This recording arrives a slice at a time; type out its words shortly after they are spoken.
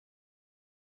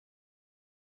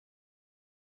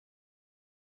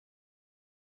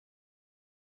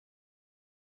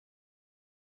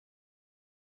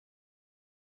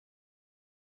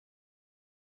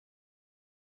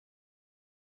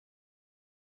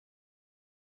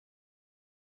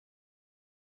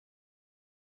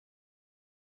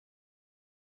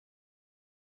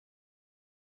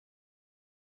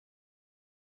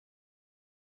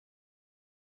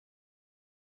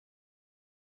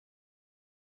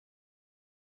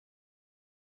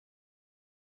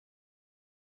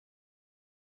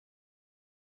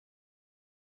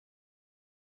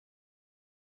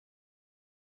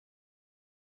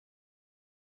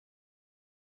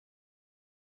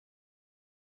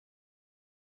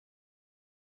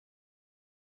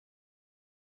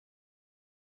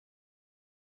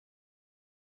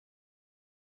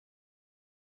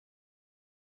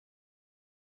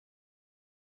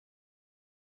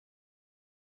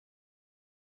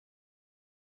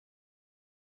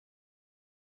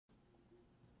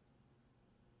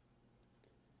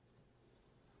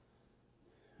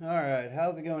Alright,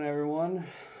 how's it going, everyone?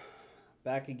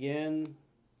 Back again.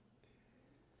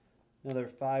 Another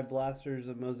 5 blasters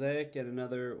of Mosaic and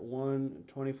another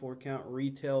 124 count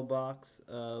retail box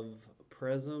of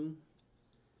Prizm.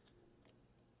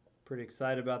 Pretty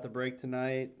excited about the break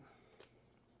tonight.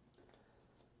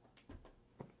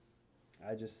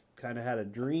 I just kind of had a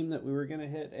dream that we were going to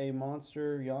hit a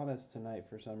monster Giannis tonight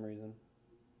for some reason.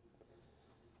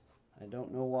 I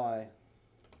don't know why.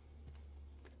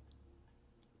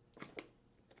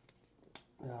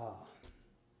 Oh.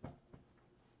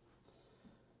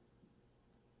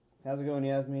 How's it going,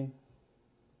 Yasmin?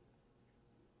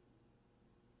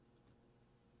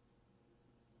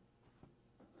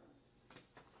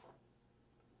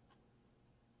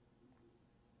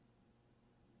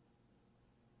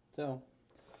 So,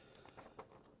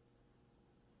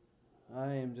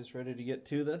 I am just ready to get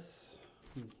to this.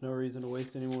 No reason to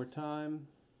waste any more time.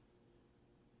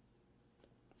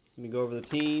 I'm going to go over the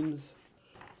teams.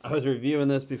 I was reviewing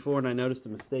this before and I noticed a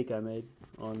mistake I made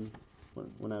on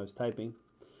when I was typing.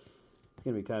 It's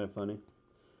going to be kind of funny.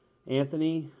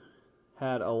 Anthony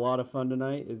had a lot of fun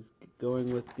tonight. Is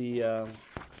going with the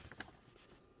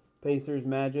Pacers,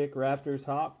 Magic, Raptors,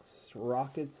 Hawks,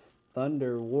 Rockets,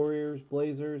 Thunder, Warriors,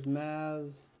 Blazers,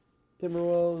 Mavs,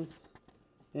 Timberwolves,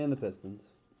 and the Pistons.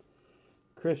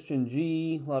 Christian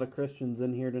G, a lot of Christians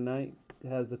in here tonight,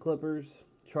 has the Clippers.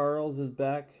 Charles is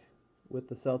back with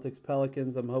the Celtics,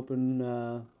 Pelicans. I'm hoping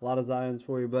a lot of Zions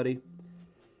for you, buddy.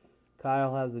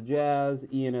 Kyle has the Jazz.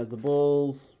 Ian has the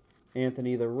Bulls.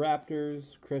 Anthony the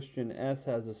Raptors. Christian S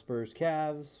has the Spurs,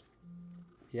 Cavs.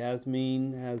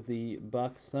 Yasmin has the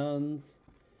Bucks, Suns.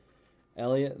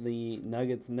 Elliot the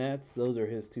Nuggets, Nets. Those are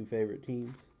his 2 favorite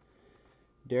teams.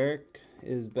 Derek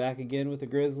is back again with the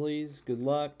Grizzlies. Good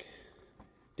luck.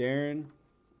 Darren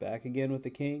back again with the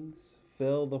Kings.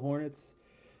 Phil the Hornets.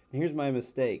 And here's my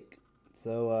mistake.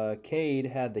 So Cade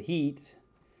had the Heat,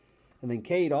 and then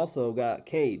Cade also got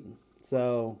Cade.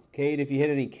 So Cade, if you hit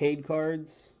any Cade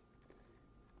cards,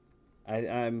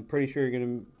 I'm pretty sure you're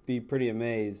going to be pretty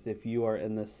amazed if you are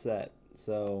in this set.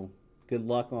 So good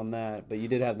luck on that. But you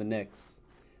did have the Knicks,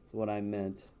 is what I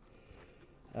meant.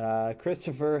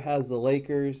 Christopher has the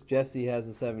Lakers. Jesse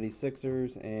has the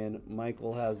 76ers. And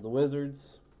Michael has the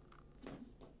Wizards.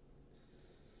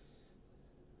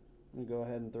 I'm going to go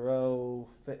ahead and throw...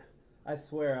 I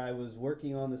swear I was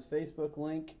working on this Facebook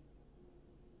link,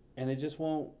 and it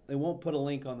won't put a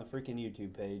link on the freaking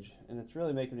YouTube page, and it's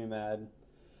really making me mad.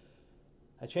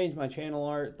 I changed my channel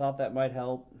art, thought that might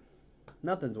help.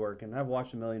 Nothing's working. I've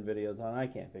watched a million videos on it. I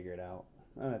can't figure it out.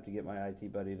 I'm going to have to get my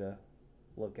IT buddy to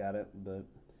look at it, but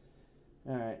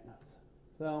alright.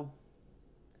 So,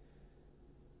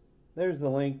 there's the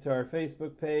link to our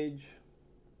Facebook page.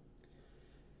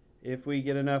 If we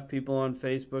get enough people on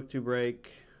Facebook to break,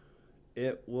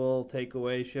 it will take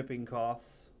away shipping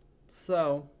costs.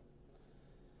 So,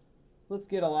 let's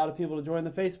get a lot of people to join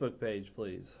the Facebook page,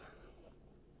 please.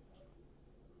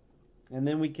 And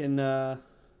then we can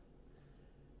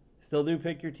still do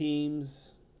pick your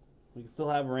teams. We can still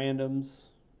have randoms,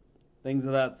 things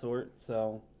of that sort.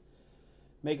 So,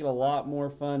 make it a lot more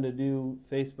fun to do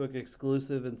Facebook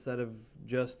exclusive instead of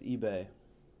just eBay.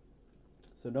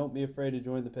 So don't be afraid to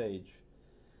join the page.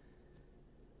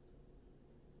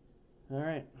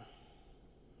 Alright.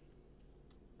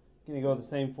 Gonna go with the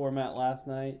same format last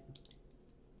night.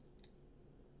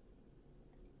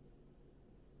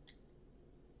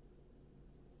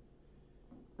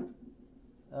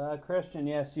 Christian,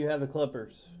 yes, you have the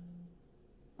Clippers.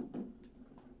 Why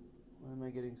am I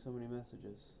getting so many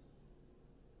messages?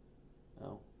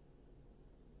 Oh.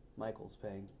 Michael's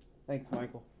paying. Thanks,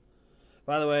 Michael.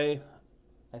 By the way,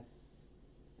 I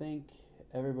think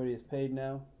everybody is paid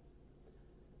now.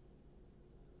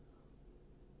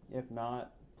 If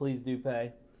not, please do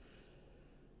pay.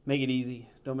 Make it easy.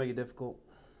 Don't make it difficult.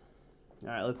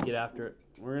 Alright, let's get after it.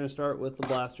 We're going to start with the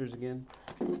blasters again.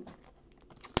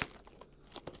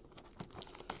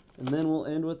 And then we'll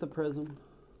end with the Prizm.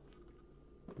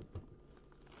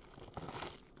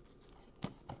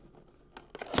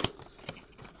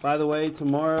 By the way,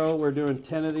 tomorrow we're doing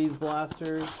 10 of these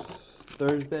blasters.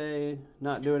 Thursday,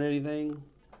 not doing anything.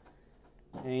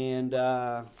 And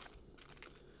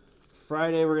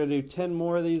Friday we're going to do 10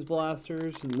 more of these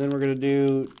blasters, and then we're going to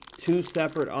do 2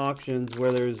 separate auctions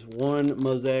where there's 1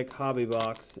 Mosaic hobby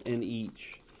box in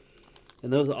each.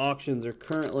 And those auctions are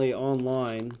currently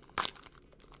online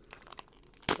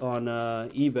on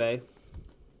eBay.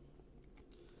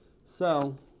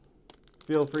 So,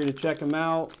 feel free to check them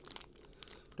out.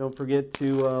 Don't forget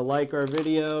to like our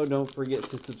video. Don't forget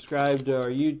to subscribe to our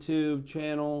YouTube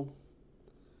channel,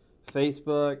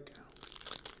 Facebook,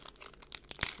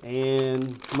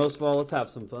 And most of all, let's have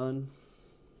some fun.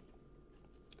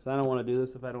 Because I don't want to do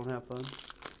this if I don't have fun.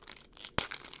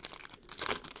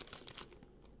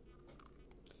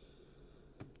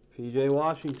 PJ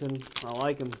Washington, I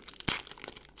like him.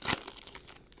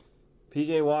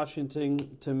 PJ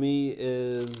Washington to me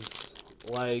is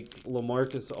like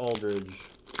LaMarcus Aldridge,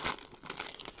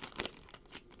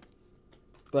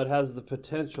 but has the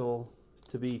potential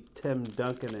to be Tim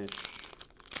Duncan-ish.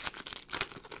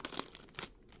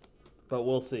 But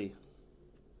we'll see.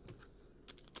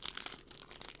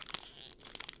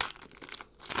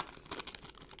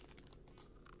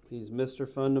 He's Mr.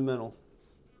 Fundamental.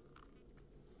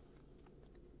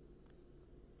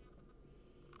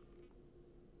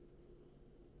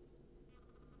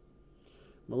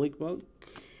 Malik Monk,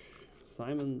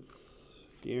 Simons,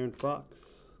 De'Aaron Fox,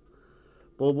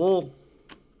 Bull,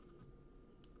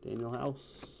 Daniel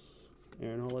House,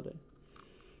 Aaron Holiday,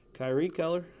 Kyrie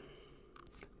Keller,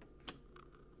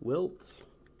 Wilt,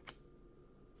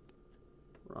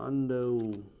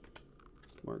 Rondo,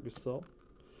 Marc Gasol.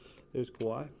 There's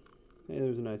Kawhi. Hey,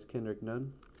 there's a nice Kendrick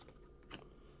Nunn.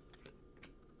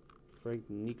 Frank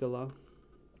Nikola.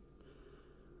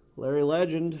 Larry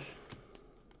Legend.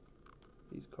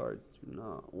 These cards do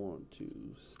not want to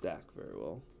stack very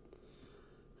well.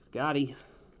 Scotty.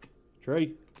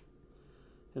 Trey.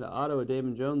 Hit an auto of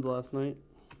Damon Jones last night.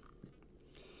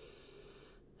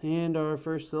 And our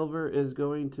first silver is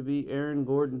going to be Aaron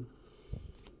Gordon.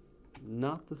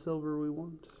 Not the silver we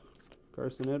want.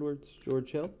 Carson Edwards.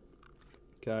 George Hill.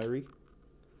 Kyrie.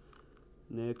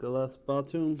 Nicholas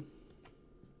Batum.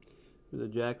 There's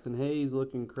a Jackson Hayes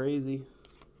looking crazy.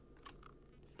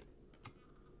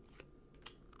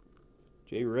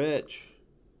 Jay Rich.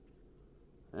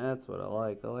 That's what I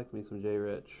like. I like me some Jay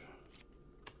Rich.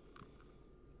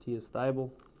 Tia Steibel.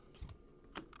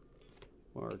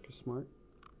 Marcus Smart.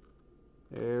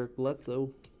 Eric Bledsoe.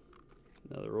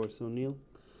 Another Royce O'Neal.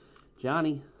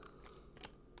 Johnny.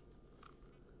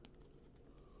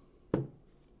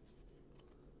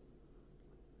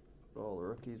 All the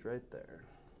rookies right there.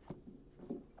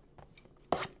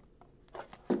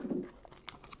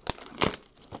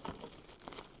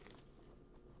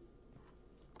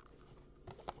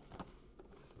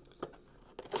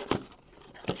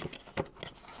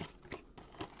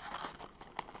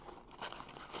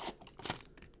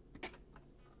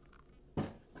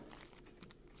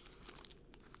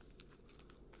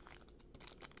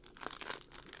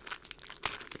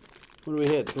 What did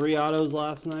we hit? 3 autos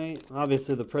last night.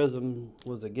 Obviously the Prizm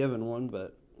was a given one,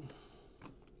 but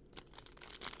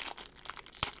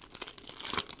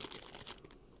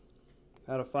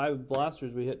out of 5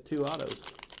 blasters we hit 2 autos.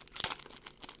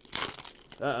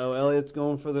 Uh-oh, Elliot's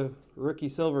going for the rookie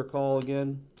silver call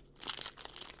again.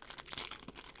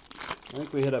 I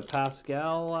think we hit a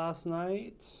Pascal last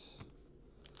night.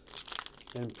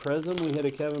 And Prizm we hit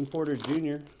a Kevin Porter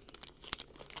Jr.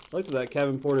 Look at that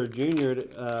Kevin Porter Jr.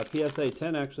 PSA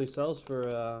 10 actually sells for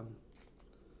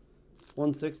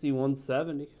 160,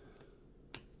 170.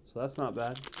 So that's not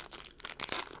bad.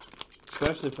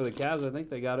 Especially for the Cavs, I think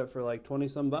they got it for like 20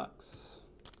 some bucks.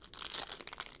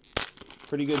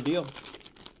 Pretty good deal.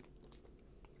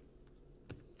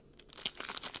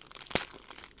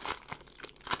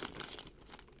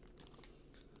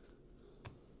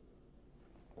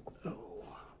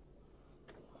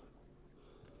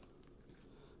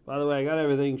 By the way, I got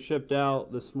everything shipped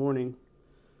out this morning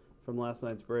from last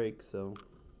night's break, so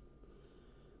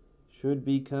should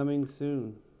be coming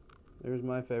soon. There's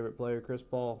my favorite player, Chris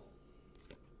Paul.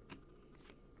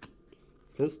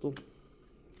 Pistol.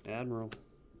 Admiral.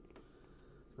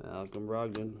 Malcolm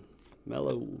Brogdon.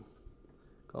 Mello.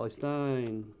 Cauley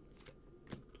Stein.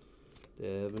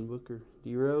 Devin Booker.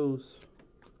 D. Rose.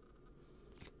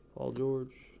 Paul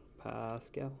George.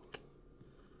 Pascal.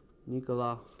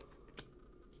 Nicola.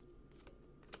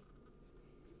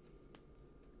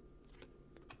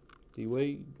 D.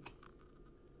 Wade,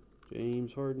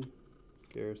 James Harden,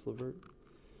 Garris LeVert.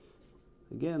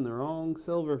 Again, the wrong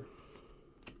silver.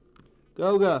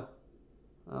 Goga.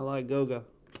 I like Goga.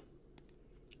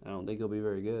 I don't think he'll be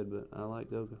very good, but I like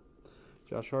Goga.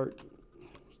 Josh Hart,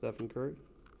 Stephen Curry.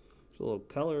 There's a little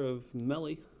color of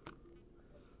Melly.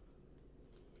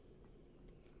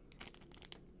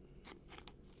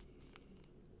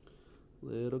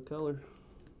 Little color.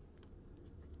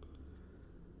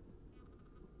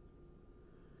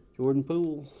 Jordan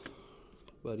Poole,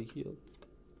 Buddy Hield,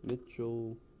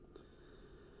 Mitchell,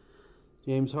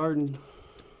 James Harden,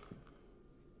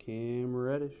 Cam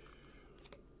Reddish,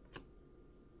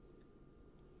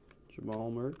 Jamal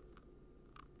Murray,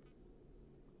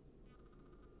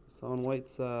 Hassan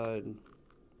Whiteside,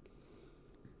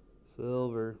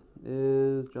 Silver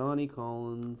is Johnny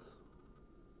Collins.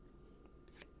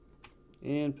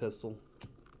 And Pistol.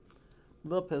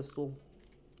 The Pistol.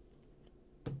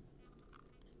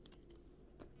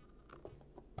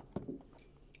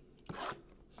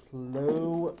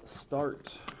 Slow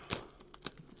start.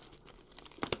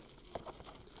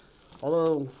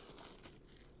 Although,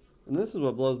 and this is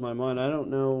what blows my mind, I don't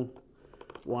know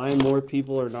why more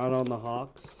people are not on the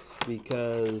Hawks,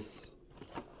 because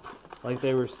like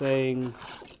they were saying,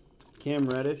 Cam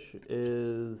Reddish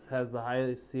has the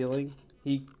highest ceiling.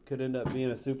 He could end up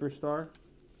being a superstar.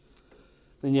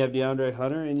 Then you have DeAndre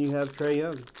Hunter and you have Trae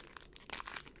Young.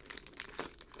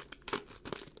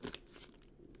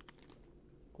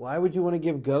 Why would you want to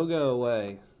give Go-Go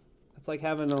away? It's like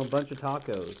having a bunch of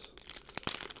tacos.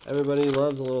 Everybody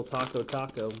loves a little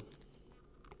taco.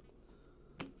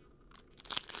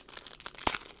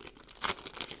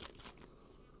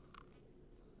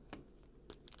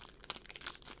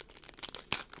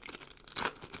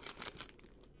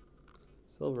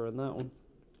 Silver in that one.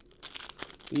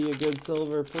 Be a good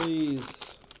silver, please.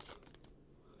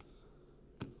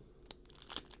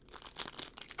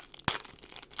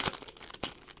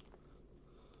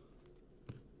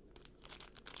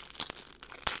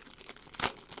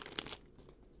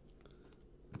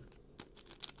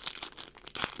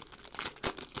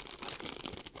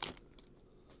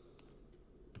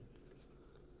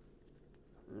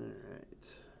 Alright.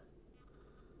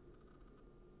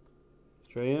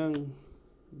 Trae Young,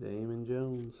 Damon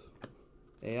Jones,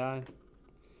 AI,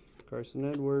 Carson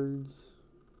Edwards,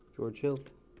 George Hill,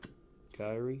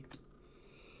 Kyrie,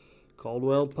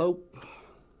 Caldwell Pope.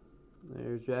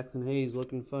 There's Jackson Hayes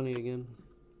looking funny again.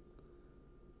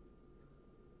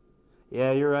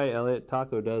 Yeah, you're right, Elliot.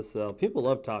 Taco does sell. People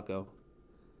love Taco.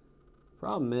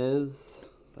 Problem is,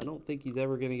 I don't think he's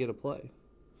ever going to get a play.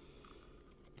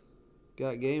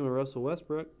 Got game of Russell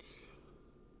Westbrook.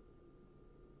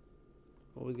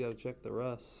 Always got to check the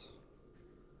Russ.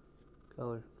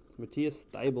 Color. Matthias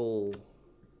Thybulle.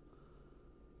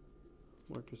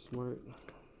 Marcus Smart.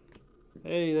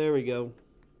 Hey, there we go.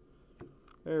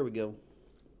 There we go.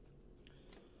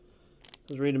 I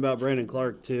was reading about Brandon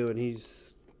Clark too, and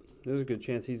there's a good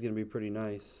chance he's going to be pretty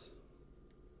nice.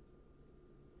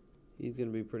 He's going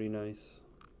to be pretty nice.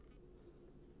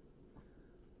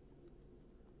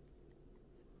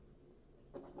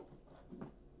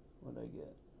 What'd I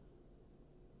get?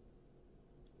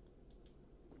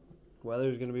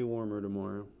 Weather's going to be warmer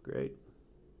tomorrow. Great.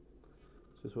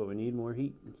 It's just what we need, more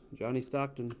heat. Johnny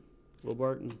Stockton, Will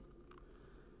Barton,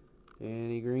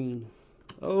 Danny Green.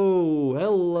 Oh,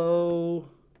 hello.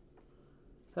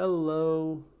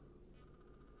 Hello.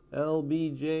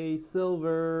 LBJ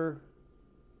Silver.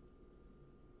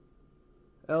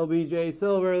 LBJ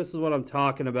Silver, this is what I'm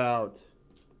talking about.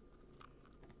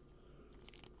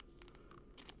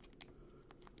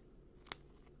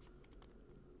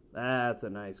 That's a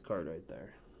nice card right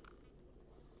there.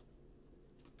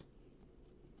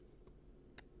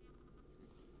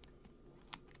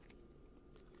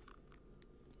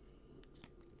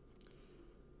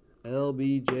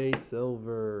 LBJ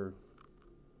Silver.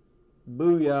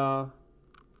 Booyah.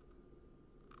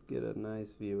 Let's get a nice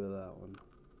view of that one.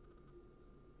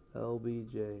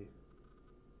 LBJ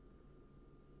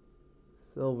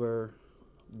Silver.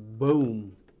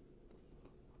 Boom.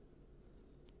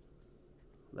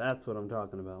 That's what I'm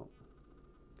talking about.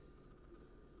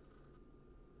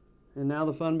 And now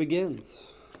the fun begins.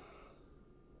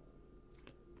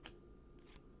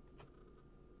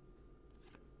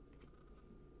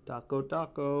 Taco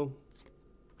Taco.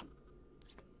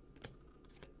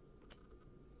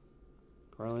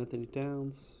 Karl Anthony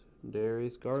Towns.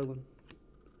 Darius Garland.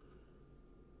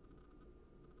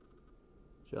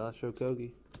 Josh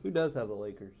Okogie. Who does have the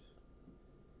Lakers?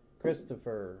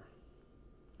 Christopher.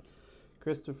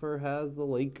 Christopher has the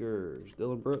Lakers.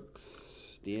 Dylan Brooks,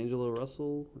 D'Angelo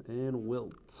Russell, and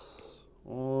Wilt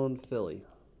on Philly.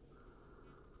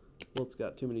 Wilt's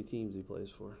got too many teams he plays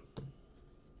for.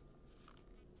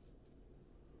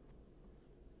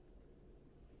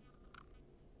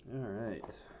 All right.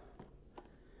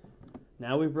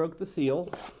 Now we broke the seal.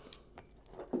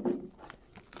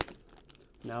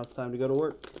 Now it's time to go to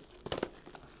work.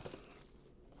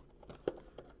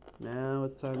 Now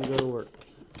it's time to go to work.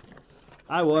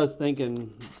 I was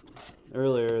thinking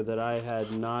earlier that I had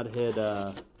not hit,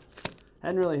 hadn't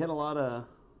really hit a lot of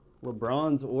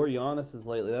LeBrons or Giannis's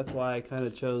lately. That's why I kind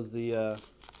of chose the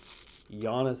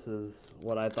Giannis's,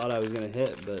 what I thought I was going to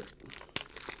hit, but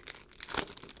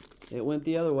it went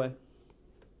the other way.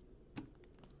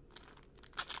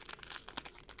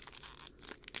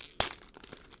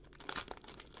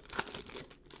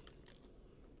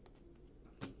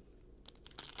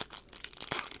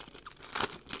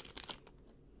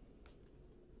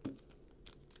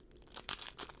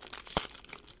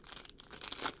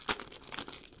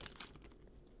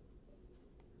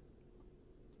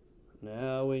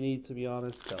 Now we need some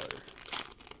honest color.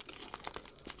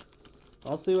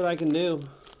 I'll see what I can do.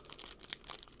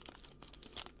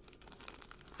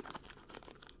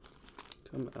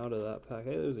 Come out of that pack.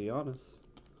 Hey, there's a Giannis.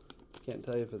 Can't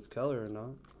tell you if it's color or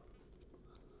not.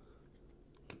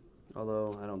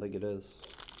 Although, I don't think it is.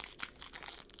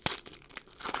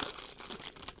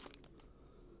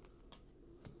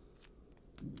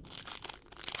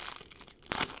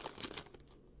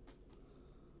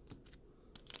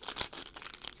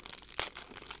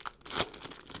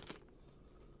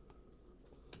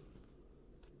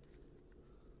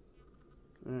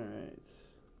 Alright.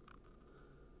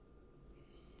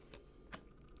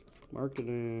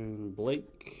 Marketing,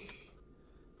 Blake,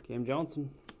 Cam Johnson,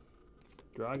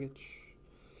 Dragic,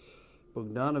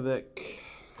 Bogdanovic,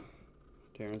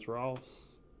 Terrence Ross,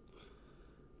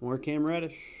 more Cam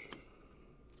Reddish,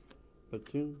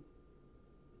 Batum,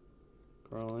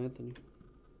 Carl Anthony,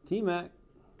 T-Mac,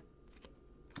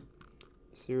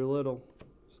 Nasir Little,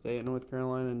 stay at North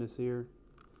Carolina, Nasir,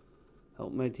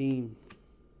 help my team,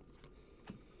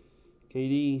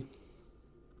 KD.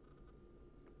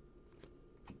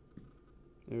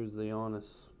 There's the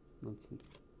Giannis. That's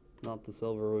not the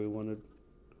silver we wanted,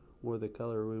 or the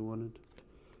color we wanted.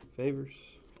 Favors,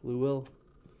 Lou Will,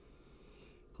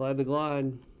 Clyde the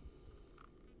Glide.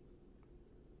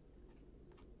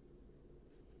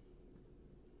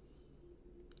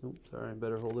 Oh, sorry, I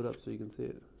better hold it up so you can see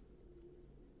it.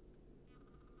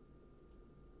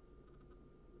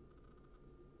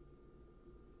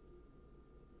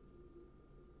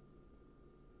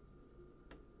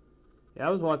 Yeah, I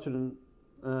was watching,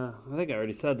 I think I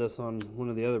already said this on one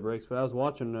of the other breaks, but I was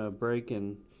watching a break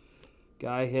and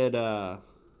guy hit,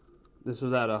 this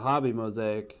was at a hobby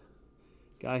Mosaic.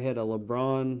 Guy hit a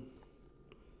LeBron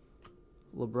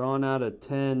out of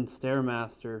 10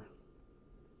 Stairmaster.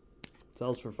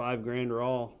 Sells for $5,000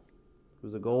 raw. It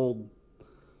was a gold.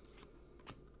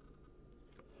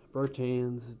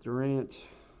 Bertans, Durant.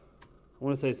 I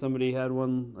want to say somebody had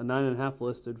one, a 9.5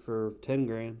 listed for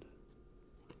 $10,000.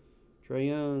 Trae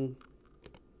Young.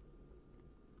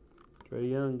 Trae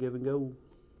Young, give and go.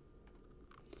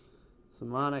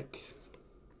 Simonic.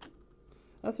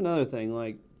 That's another thing.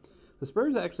 Like, the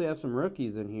Spurs actually have some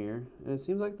rookies in here, and it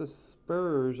seems like the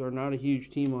Spurs are not a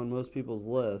huge team on most people's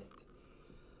list.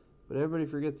 But everybody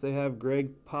forgets they have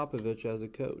Greg Popovich as a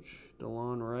coach.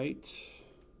 DeLon Wright,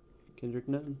 Kendrick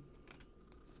Nunn.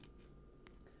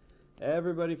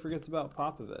 Everybody forgets about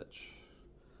Popovich.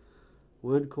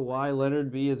 Would Kawhi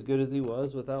Leonard be as good as he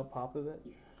was without Popovich?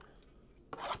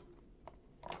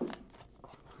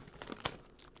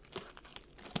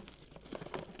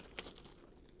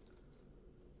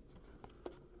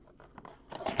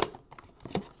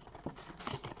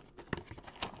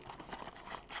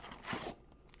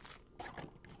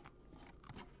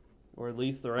 Or at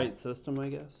least the right system, I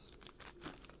guess.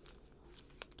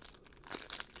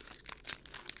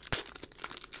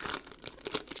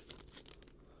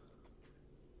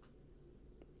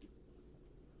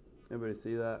 Everybody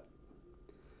see that?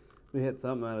 We hit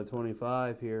something out of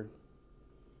 25 here.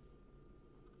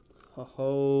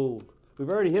 Oh, we've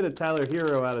already hit a Tyler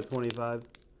Hero out of 25.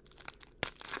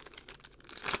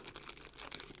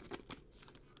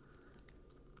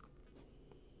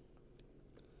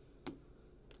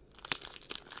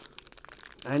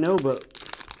 I know, but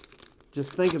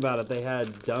just think about it. They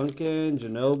had Duncan,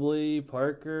 Ginobili,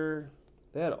 Parker.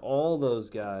 They had all those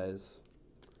guys.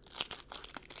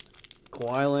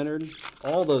 Kawhi Leonard,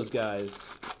 all those guys.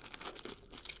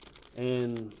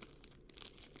 And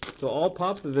so all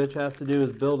Popovich has to do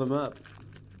is build them up.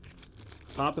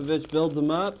 Popovich builds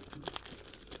them up.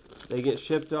 They get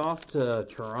shipped off to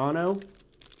Toronto.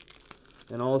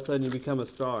 And all of a sudden you become a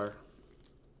star.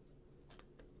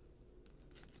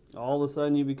 All of a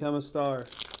sudden you become a star.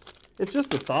 It's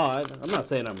just a thought. I'm not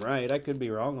saying I'm right. I could be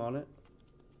wrong on it.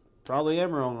 Probably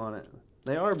am wrong on it.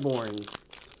 They are boring.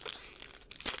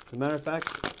 As a matter of fact,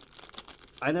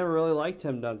 I never really liked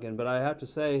Tim Duncan, but I have to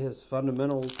say his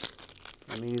fundamentals,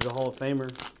 I mean, he's a Hall of Famer.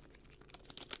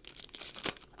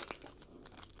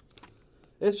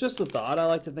 It's just a thought. I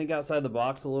like to think outside the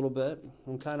box a little bit.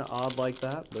 I'm kind of odd like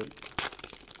that, but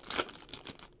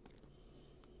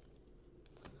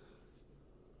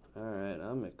alright,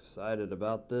 I'm excited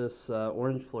about this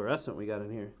orange fluorescent we got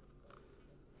in here.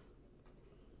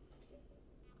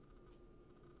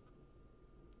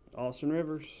 Austin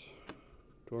Rivers,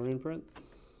 Taurean Prince,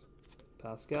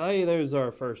 Pascal. Hey, there's our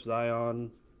first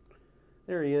Zion.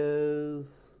 There he is.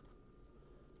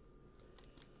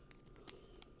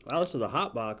 Wow, this was a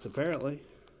hot box apparently.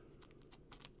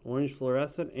 Orange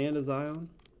fluorescent and a Zion.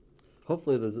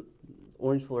 Hopefully the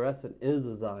orange fluorescent is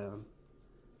a Zion.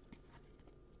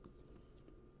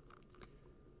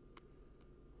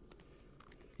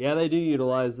 Yeah, they do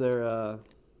utilize their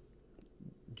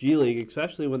G League,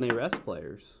 especially when they rest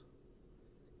players.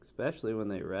 Especially when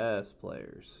they rest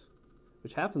players.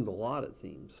 Which happens a lot, it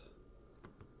seems.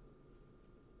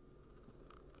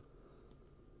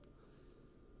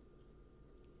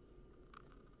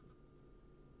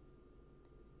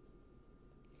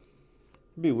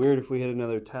 It'd be weird if we had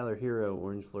another Tyler Hero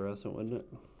orange fluorescent, wouldn't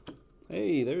it?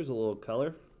 Hey, there's a little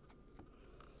color.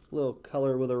 A little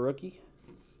color with a rookie.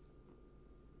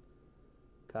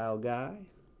 Kyle Guy.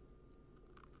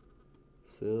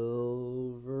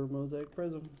 Silver Mosaic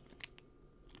Prizm.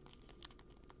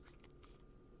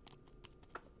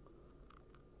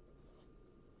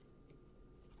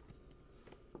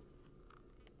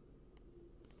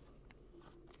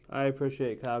 I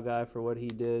appreciate Kyle Guy for what he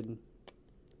did.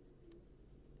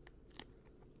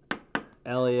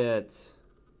 Elliot.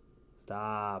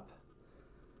 Stop.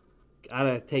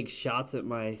 Gotta take shots at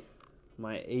my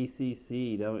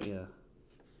ACC, don't you?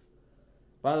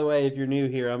 By the way, if you're new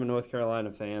here, I'm a North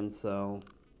Carolina fan, so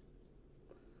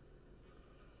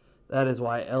that is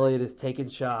why Elliot is taking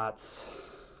shots.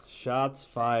 Shots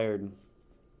fired.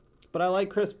 But I like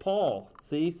Chris Paul.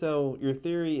 See, so your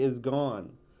theory is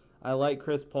gone. I like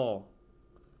Chris Paul.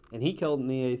 And he killed in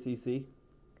the ACC.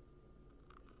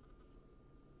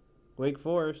 Wake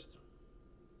Forest.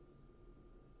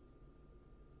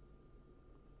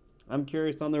 I'm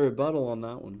curious on the rebuttal on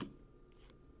that one.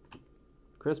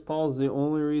 Chris Paul's the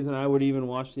only reason I would even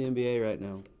watch the NBA right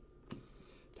now.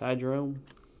 Ty Jerome,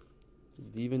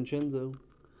 DiVincenzo,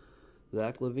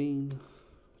 Zach LaVine,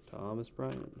 Thomas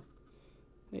Bryant.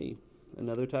 Hey,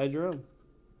 another Ty Jerome.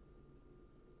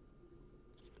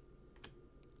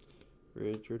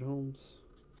 Richard Holmes,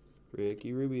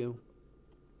 Ricky Rubio.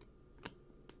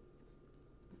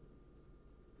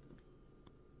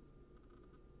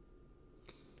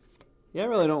 Yeah, I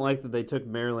really don't like that they took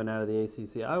Maryland out of the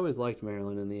ACC. I always liked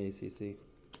Maryland in the ACC.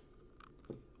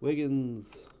 Wiggins,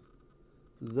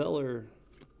 Zeller,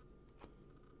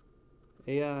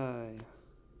 AI,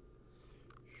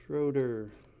 Schroeder,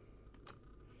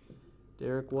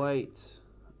 Derek White,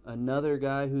 another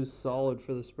guy who's solid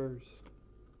for the Spurs.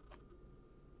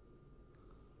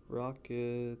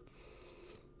 Rockets,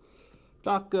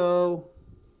 Taco.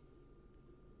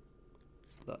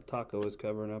 Thought Taco was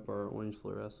covering up our orange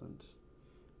fluorescent.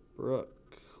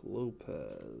 Brooke,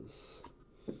 Lopez,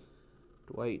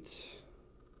 Dwight.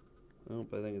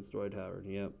 Nope, I think it's Dwight Howard.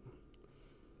 Yep.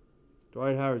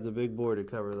 Dwight Howard's a big boy to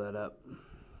cover that up.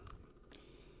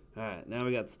 Alright, now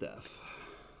we got Steph.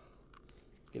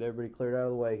 Let's get everybody cleared out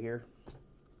of the way here.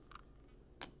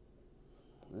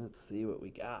 Let's see what we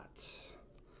got.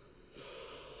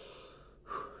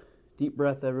 Deep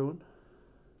breath, everyone.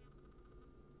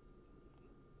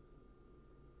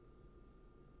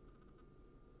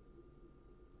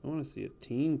 I want to see a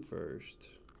team first.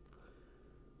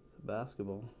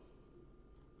 Basketball.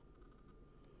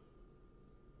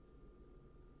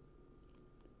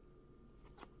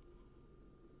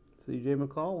 CJ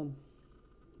McCollum.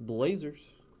 Blazers.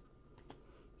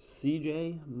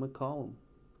 CJ McCollum.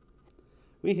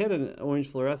 We hit an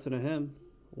orange fluorescent of him.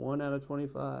 1 out of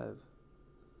 25.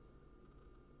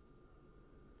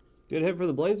 Good hit for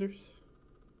the Blazers.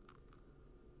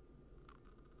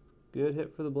 Good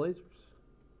hit for the Blazers.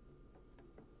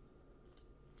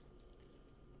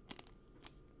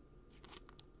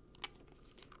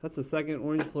 That's the second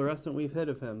orange fluorescent we've hit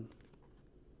of him.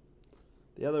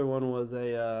 The other one was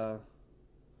a,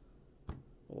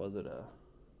 what was it,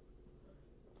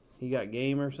 he got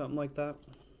game or something like that?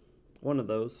 One of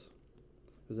those.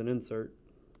 It was an insert.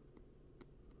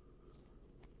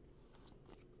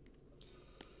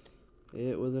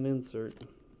 It was an insert.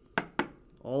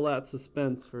 All that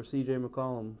suspense for CJ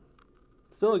McCollum.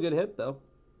 Still a good hit, though.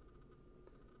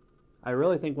 I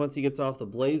really think once he gets off the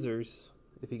Blazers,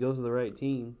 if he goes to the right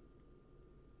team,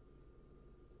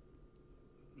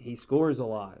 he scores a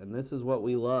lot. And this is what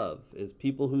we love, is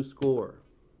people who score.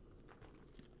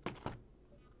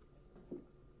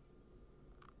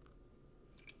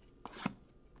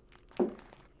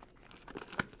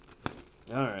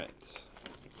 Alright.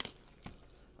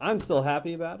 I'm still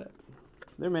happy about it.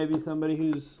 There may be somebody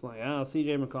who's like, oh,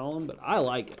 CJ McCollum, but I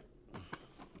like it.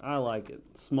 I like it.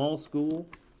 Small school.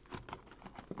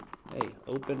 Hey,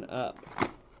 open up.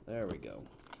 There we go.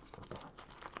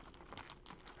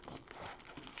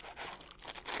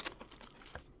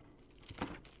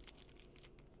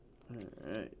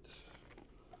 Alright.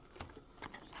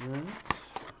 There's that.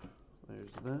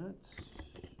 There's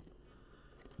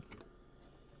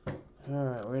that.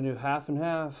 Alright, we're going to do half and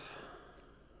half.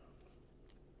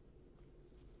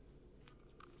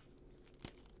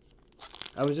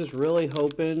 I was just really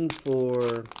hoping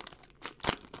for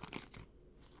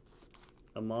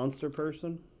a monster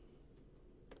person.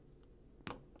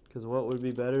 Because what would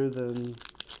be better than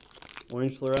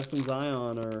Orange Fluorescent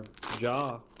Zion or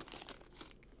Jaw?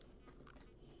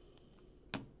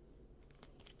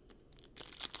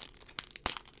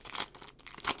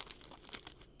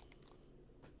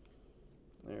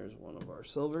 There's one of our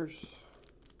silvers.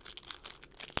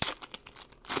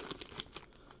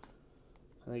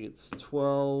 I think it's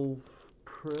 12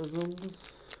 prisms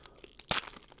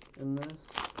in this.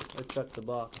 I checked the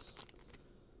box.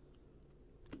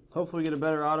 Hopefully we get a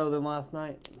better auto than last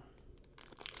night.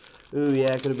 Ooh,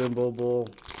 yeah, it could have been Bull.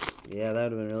 Yeah,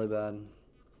 that would have been really bad.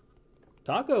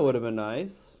 Taco would have been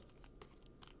nice.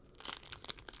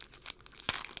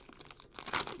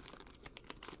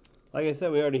 Like I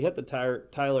said, we already hit the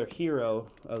Tyler Hero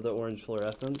of the Orange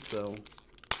Fluorescence, so...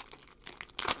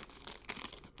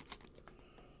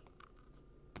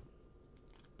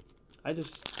 I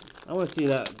want to see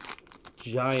that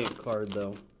giant card,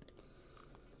 though.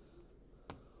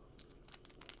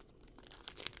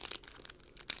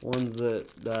 Ones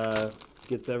that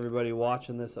gets everybody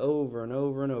watching this over and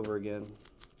over and over again.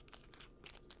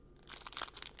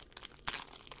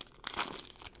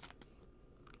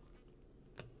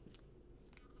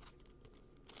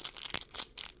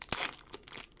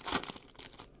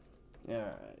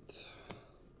 Alright.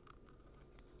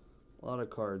 A lot of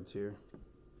cards here.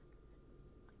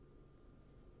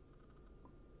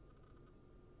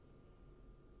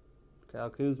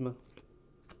 Kyle Kuzma.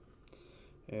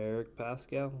 Eric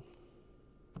Pascal.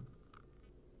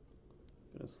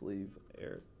 Gonna sleeve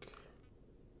Eric.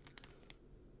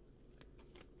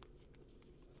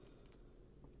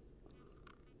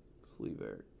 Sleeve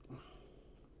Eric.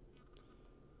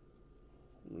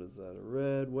 What is that? A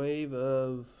red wave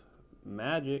of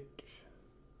Magic.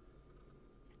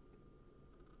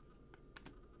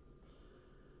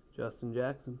 Justin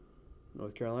Jackson,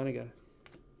 North Carolina guy.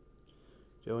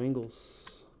 Joe Ingles.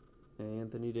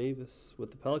 Anthony Davis with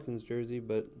the Pelicans jersey,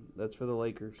 but that's for the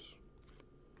Lakers.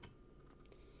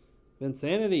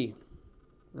 Vinsanity.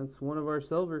 That's one of our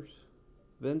silvers.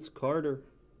 Vince Carter.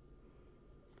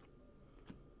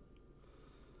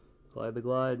 Clyde the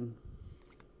Glide.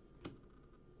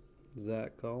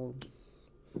 Zach Collins.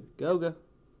 Goga.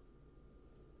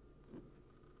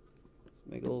 Let's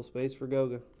make a little space for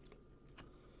Goga.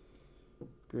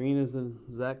 Green is the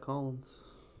Zach Collins.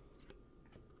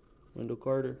 Wendell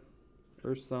Carter.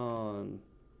 Urson.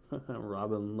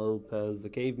 Robin Lopez, the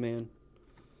caveman.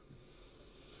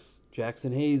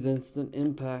 Jackson Hayes, instant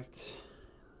impact.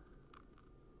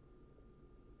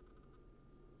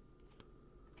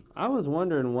 I was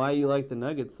wondering why you like the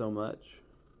Nuggets so much.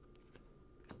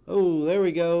 Oh, there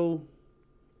we go.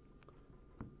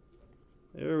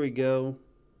 There we go.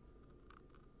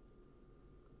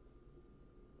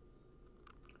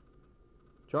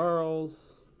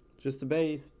 Charles, just a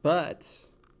base, but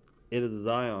it is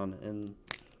Zion, and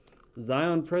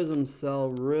Zion Prizms sell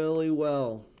really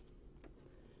well.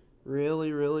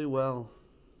 Really, really well.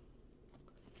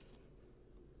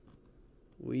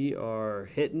 We are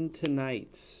hitting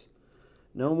tonight.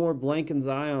 No more blanking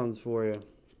Zions for you.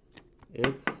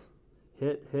 It's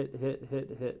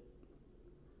hit.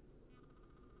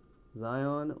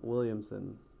 Zion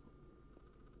Williamson.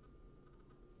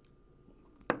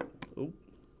 Oop.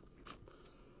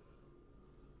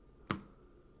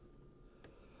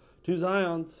 2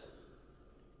 Zions.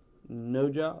 No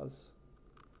Jaws.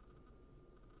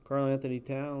 Karl Anthony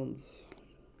Towns.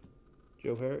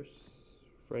 Joe Harris.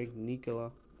 Frank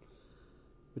Nikola.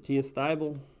 Matthias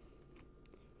Thybulle.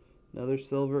 Another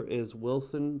silver is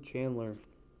Wilson Chandler.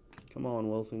 Come on,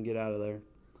 Wilson, get out of there.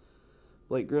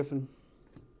 Blake Griffin.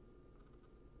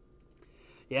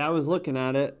 Yeah, I was looking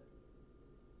at it.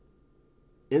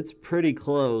 It's pretty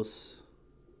close.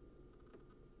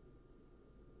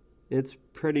 It's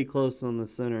pretty close on the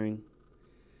centering.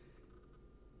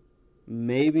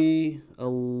 Maybe a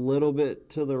little bit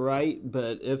to the right,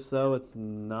 but if so, it's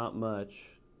not much.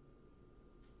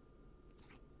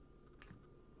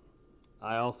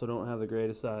 I also don't have the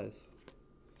greatest eyes.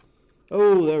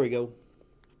 Oh, there we go.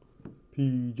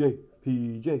 PJ.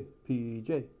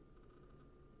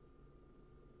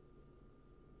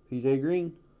 PJ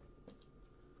Green.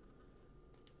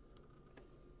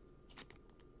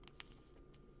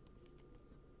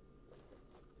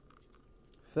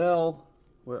 Phil,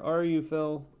 where are you,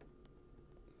 Phil?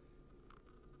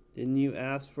 Didn't you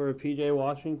ask for a PJ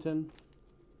Washington?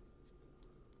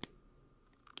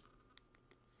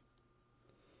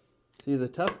 See, the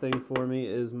tough thing for me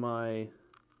is my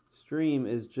stream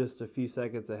is just a few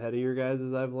seconds ahead of your guys',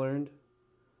 as I've learned.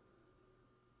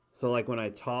 So like when I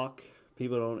talk,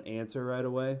 people don't answer right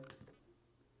away.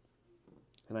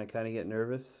 And I kind of get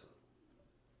nervous.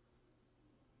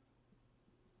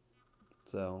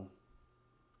 So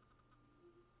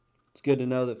it's good to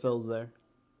know that Phil's there.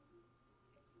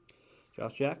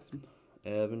 Josh Jackson,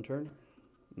 Evan Turner,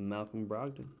 Malcolm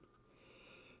Brogdon,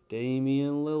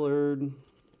 Damian Lillard,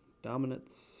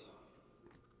 Dominance,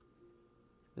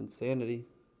 Insanity,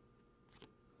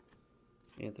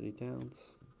 Anthony Towns,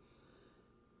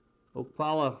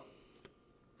 Okpala.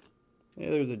 Hey,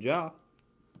 there's a jaw.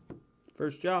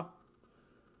 First jaw.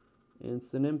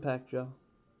 Instant impact jaw.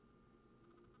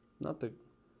 Not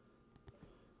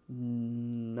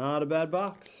a bad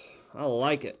box. I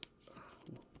like it.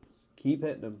 Keep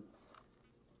hitting them.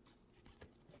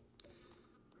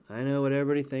 I know what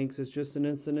everybody thinks. It's just an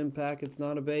instant impact. It's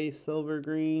not a base, silver,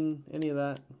 green, any of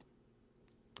that.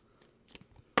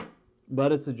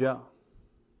 But it's a jaw.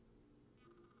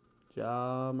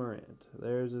 Ja Morant.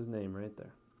 There's his name right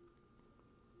there.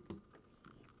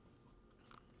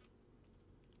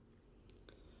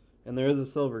 And there is a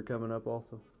silver coming up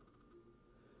also.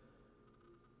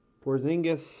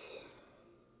 Porzingis.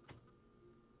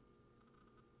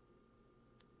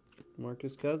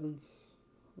 Marcus Cousins.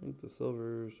 I think the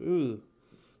silvers. Ooh.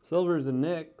 Silvers and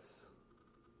Knicks.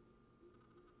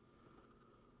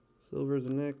 Silvers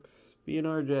and Knicks. B and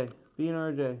RJ. B and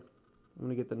RJ. I'm going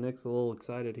to get the Knicks a little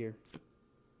excited here.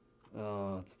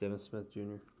 Oh, it's Dennis Smith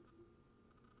Jr.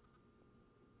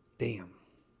 Damn.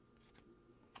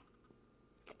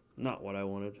 Not what I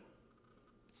wanted.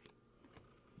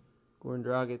 Goran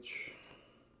Dragic.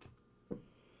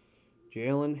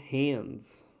 Jalen Hands.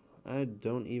 I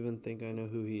don't even think I know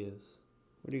who he is.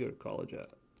 Where do you go to college at?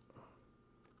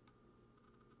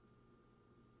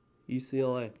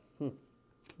 UCLA. I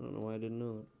don't know why I didn't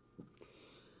know that.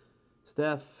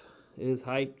 Steph is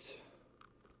hyped.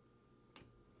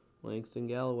 Langston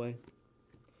Galloway.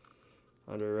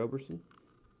 Andre Roberson.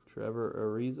 Trevor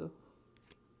Ariza.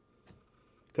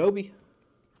 Kobe.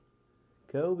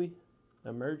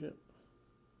 Emergent.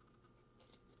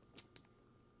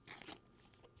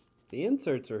 The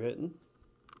inserts are hitting.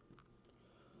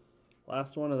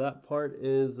 Last one of that part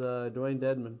is Dwayne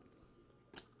Dedman.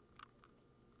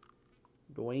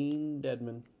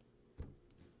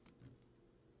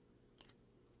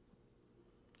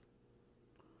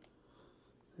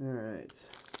 All right.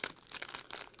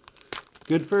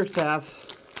 Good first half.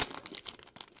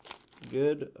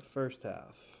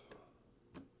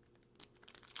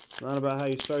 It's not about how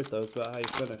you start, though. It's about how you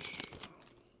finish.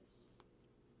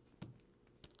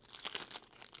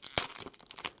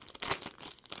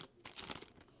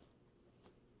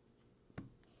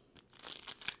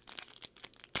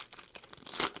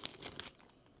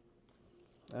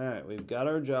 All right, we've got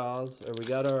our jaws, or we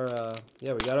got our, we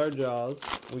got our jaws.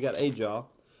 We got a jaw.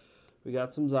 We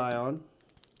got some Zion.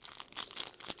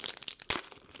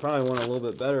 Probably want a little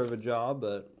bit better of a jaw,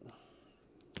 but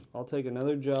I'll take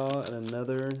another jaw and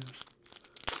another,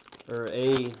 or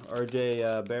a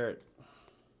RJ Barrett.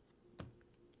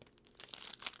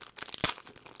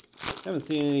 Haven't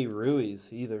seen any Ruies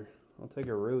either. I'll take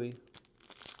a Rui.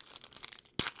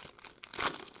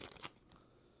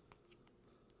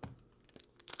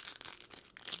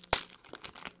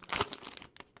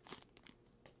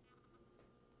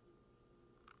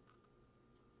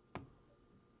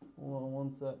 Hold on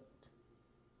one sec.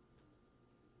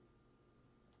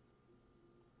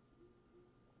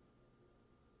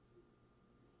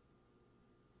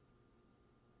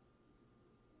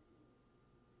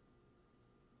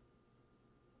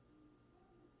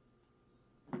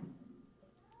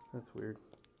 That's weird.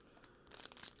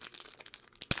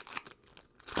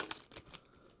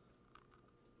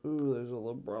 Ooh, there's a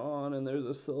LeBron and there's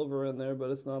a silver in there,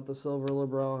 but it's not the silver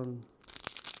LeBron.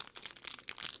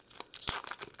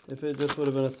 If it just would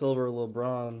have been a silver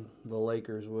LeBron, the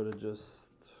Lakers would have just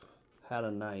had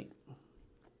a night.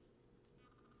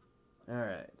 All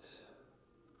right.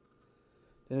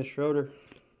 Dennis Schroeder.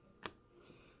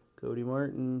 Cody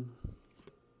Martin.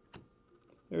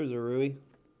 There's a Rui.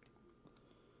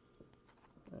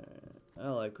 I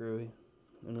like Rui.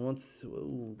 And once,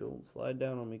 ooh, don't slide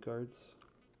down on me, cards.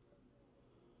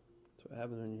 That's what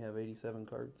happens when you have 87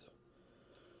 cards.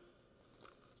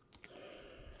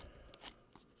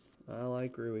 I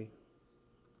like Rui.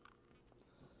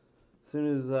 As soon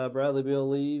as Bradley Beal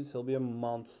leaves, he'll be a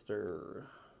monster.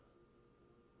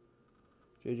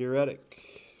 JJ Redick.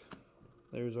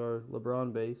 There's our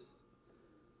LeBron base.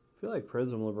 I feel like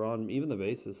Prizm LeBron, even the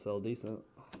bases sell decent.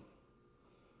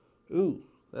 Ooh,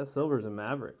 that silver's a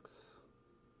Mavericks.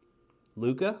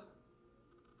 Luka?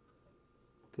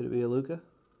 Could it be a Luka?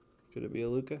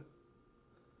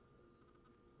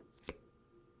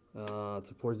 It's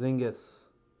a Porzingis.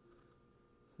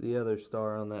 It's the other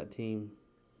star on that team.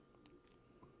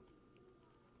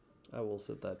 I will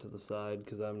set that to the side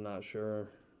because I'm not sure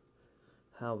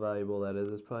how valuable that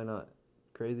is. It's probably not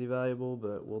crazy valuable,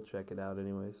 but we'll check it out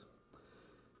anyways.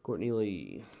 Courtney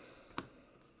Lee.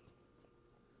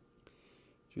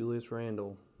 Julius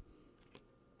Randle.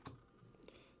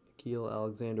 Nikhil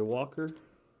Alexander Walker.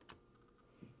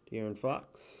 De'Aaron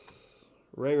Fox.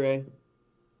 Ray Ray.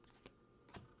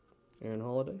 Aaron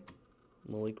Holiday.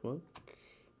 Malik Monk.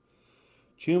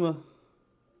 Chuma.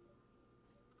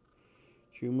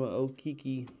 Chuma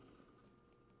Okiki.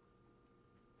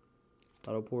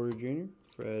 Otto Porter Jr.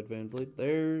 Fred VanVleet.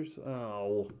 There's...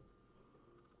 Oh.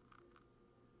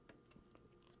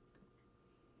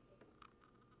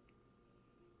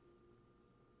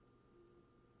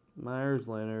 Myers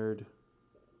Leonard.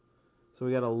 So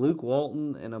we got a Luke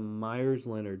Walton and a Myers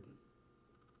Leonard.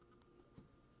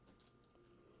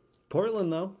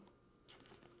 Portland, though.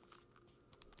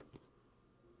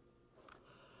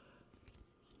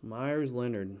 Myers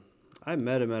Leonard. I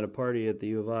met him at a party at the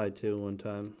U of I, too, one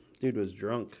time. Dude was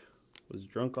drunk. Was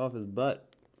drunk off his butt.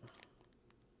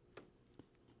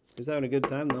 He was having a good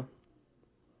time, though.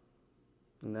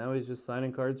 And now he's just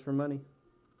signing cards for money.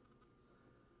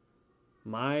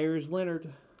 Myers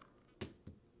Leonard.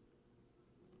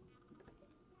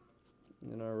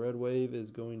 And our red wave is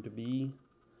going to be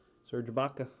Serge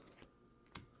Ibaka.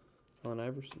 Allen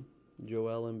Iverson.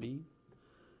 Joel Embiid.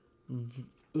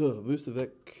 Vucevic.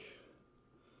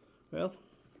 Well,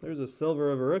 there's a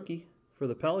silver of a rookie for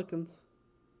the Pelicans.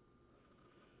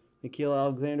 Nikhil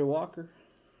Alexander Walker.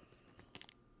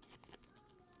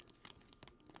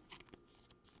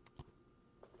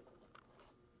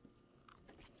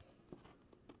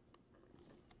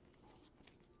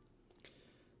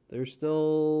 There's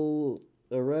still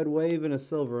a red wave and a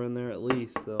silver in there at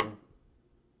least, so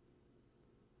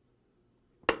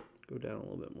go down a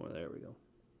little bit more. There we go.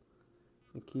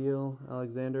 Nikhil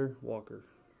Alexander Walker.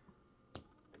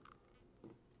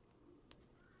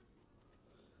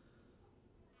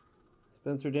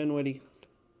 Spencer Dinwiddie.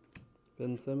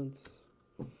 Ben Simmons.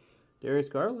 Darius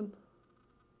Garland.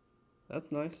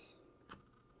 That's nice.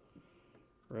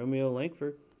 Romeo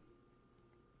Langford.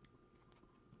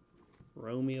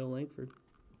 Romeo Langford.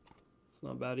 It's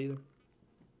not bad either.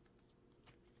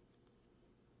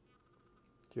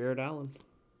 Jared Allen.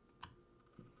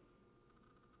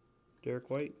 Derek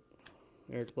White.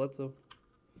 Eric Bledsoe.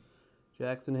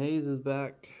 Jackson Hayes is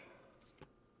back.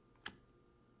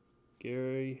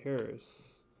 Gary Harris.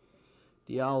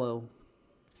 Diallo.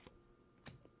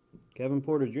 Kevin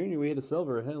Porter Jr. We had a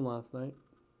silver of him last night.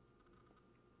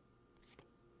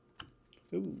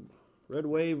 Ooh. Red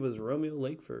wave was Romeo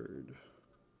Langford.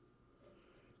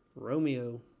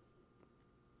 Romeo's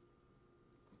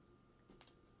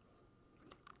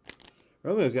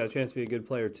got a chance to be a good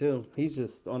player too. He's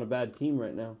just on a bad team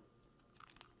right now.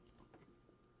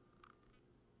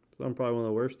 So I'm probably one of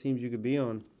the worst teams you could be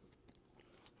on.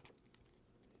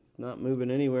 He's not moving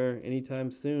anywhere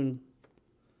anytime soon.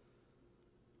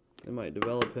 They might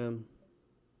develop him.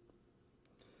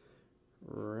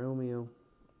 Romeo.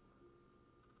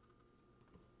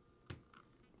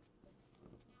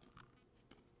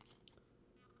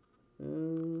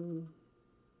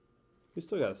 We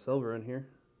still got a silver in here.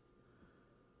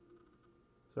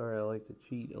 Sorry, I like to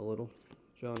cheat a little.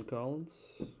 John Collins,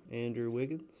 Andrew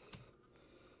Wiggins,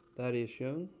 Thaddeus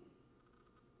Young.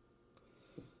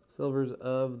 Silvers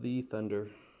of the Thunder.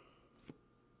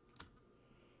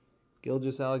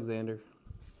 Gilgeous Alexander.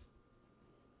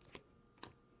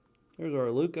 There's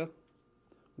our Luka.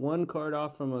 One card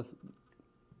off from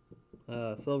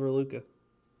a silver Luka.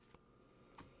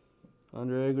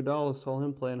 Andre Iguodala, saw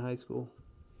him play in high school.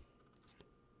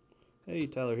 Hey,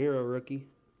 Tyler Hero rookie.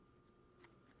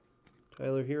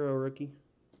 Tyler Hero rookie.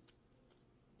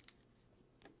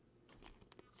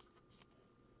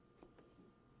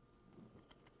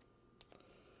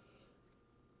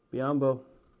 Biombo.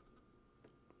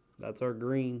 That's our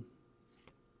green.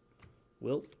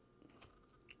 Wilt.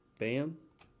 Bam.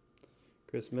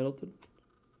 Chris Middleton.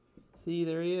 See,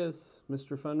 there he is.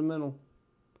 Mr. Fundamental.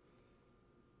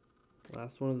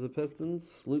 Last one is the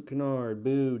Pistons. Luke Kennard.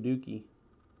 Boo, Dookie.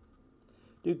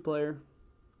 Duke player.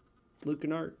 Luke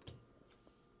Kennard.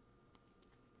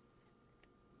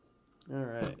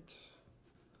 Alright.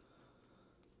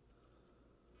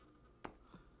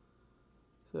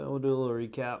 So we'll do a little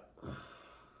recap. Go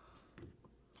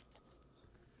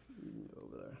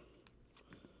over there.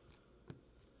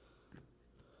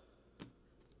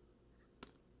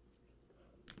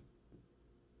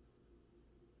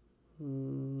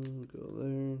 Go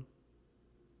there.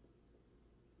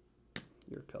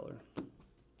 Your color.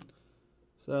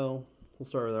 So we'll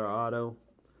start with our auto.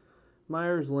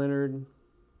 Myers Leonard,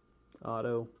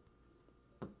 auto.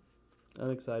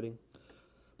 Unexciting.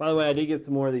 By the way, I did get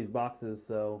some more of these boxes,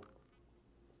 so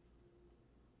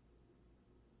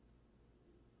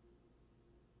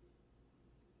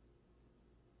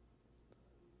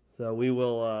we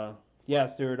will. Yeah,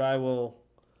 Stuart, I will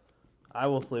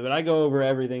sleeve it. I go over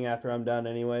everything after I'm done,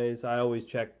 anyways. I always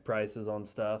check prices on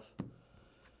stuff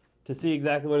to see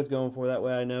exactly what it's going for. That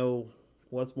way, I know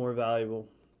what's more valuable.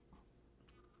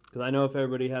 Because I know if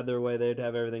everybody had their way, they'd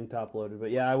have everything top loaded. But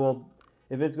yeah, I will.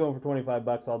 If it's going for 25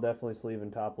 bucks, I'll definitely sleeve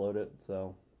and top load it.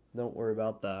 So don't worry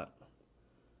about that.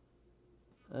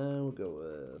 And we'll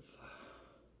go with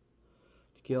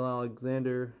Shaquille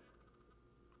Alexander,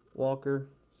 Walker,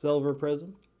 silver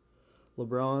Prizm,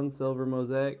 LeBron, silver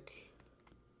Mosaic,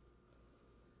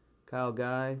 Kyle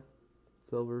Guy,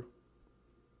 silver,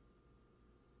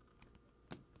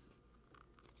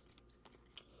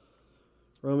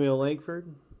 Romeo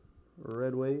Langford,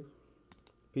 red wave,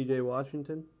 PJ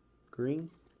Washington, green,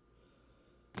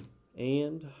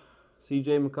 and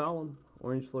CJ McCollum,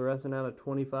 orange fluorescent out of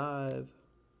 25.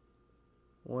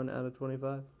 1 out of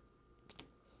 25.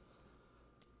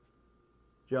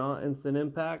 John Instant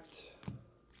Impact,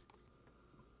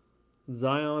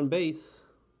 Zion base,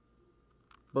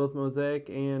 both Mosaic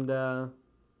and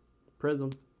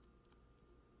Prizm.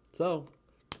 So,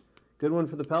 good one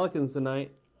for the Pelicans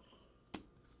tonight.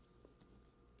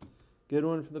 Good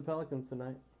one for the Pelicans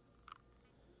tonight.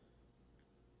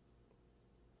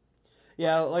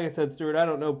 Yeah, like I said, Stuart, I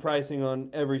don't know pricing on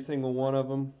every single one of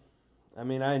them. I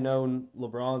mean, I know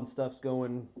LeBron stuff's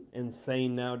going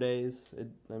insane nowadays.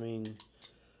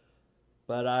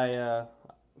 But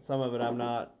some of it I'm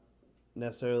not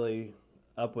necessarily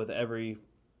up with every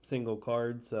single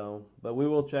card. So, but we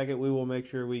will check it. We will make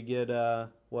sure we get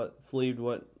what sleeved,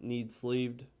 what needs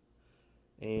sleeved,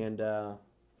 and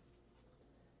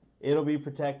it'll be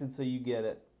protected so you get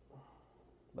it.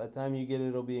 By the time you get it,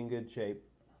 it'll be in good shape.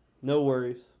 No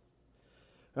worries.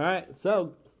 All right,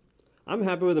 so I'm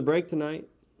happy with the break tonight.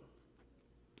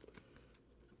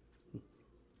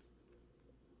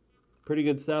 Pretty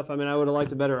good stuff. I mean, I would have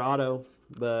liked a better auto,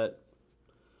 but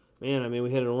man, I mean,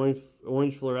 we hit an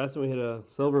orange fluorescent, we hit a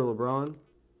silver LeBron,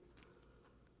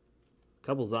 a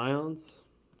couple Zions.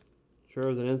 Sure, it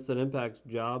was an instant impact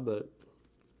job, but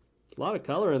a lot of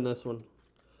color in this one.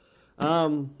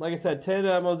 Like I said, 10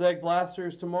 Mosaic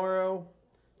Blasters tomorrow,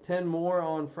 10 more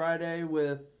on Friday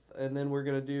and then we're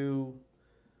gonna do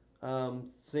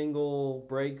single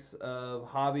breaks of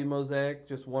Hobby Mosaic,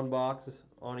 just one box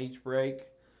on each break.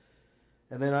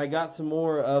 And then I got some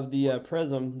more of the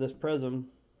this Prizm,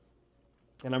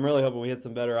 and I'm really hoping we hit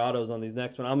some better autos on these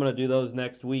next one. I'm going to do those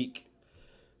next week.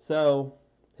 So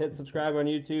hit subscribe on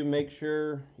YouTube. Make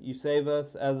sure you save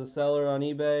us as a seller on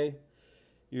eBay.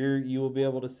 You will be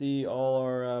able to see all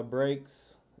our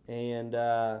breaks, and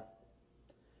we're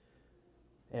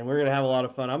going to have a lot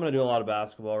of fun. I'm going to do a lot of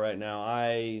basketball right now.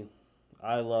 I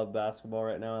love basketball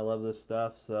right now. I love this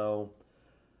stuff. So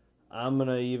I'm going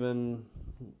to even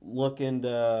look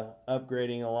into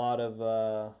upgrading a lot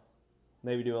of,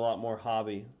 maybe do a lot more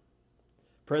hobby.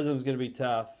 Prizm's going to be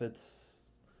tough.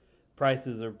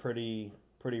 Prices are pretty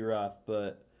rough,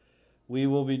 but we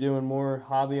will be doing more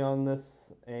hobby on this,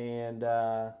 and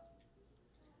we're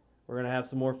going to have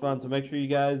some more fun. So make sure you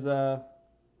guys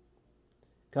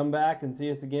come back and see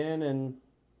us again, and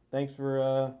thanks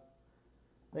for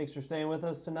staying with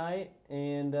us tonight,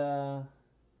 and I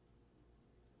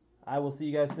will see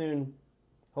you guys soon.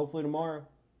 Hopefully tomorrow.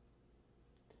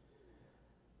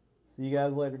 See you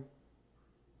guys later.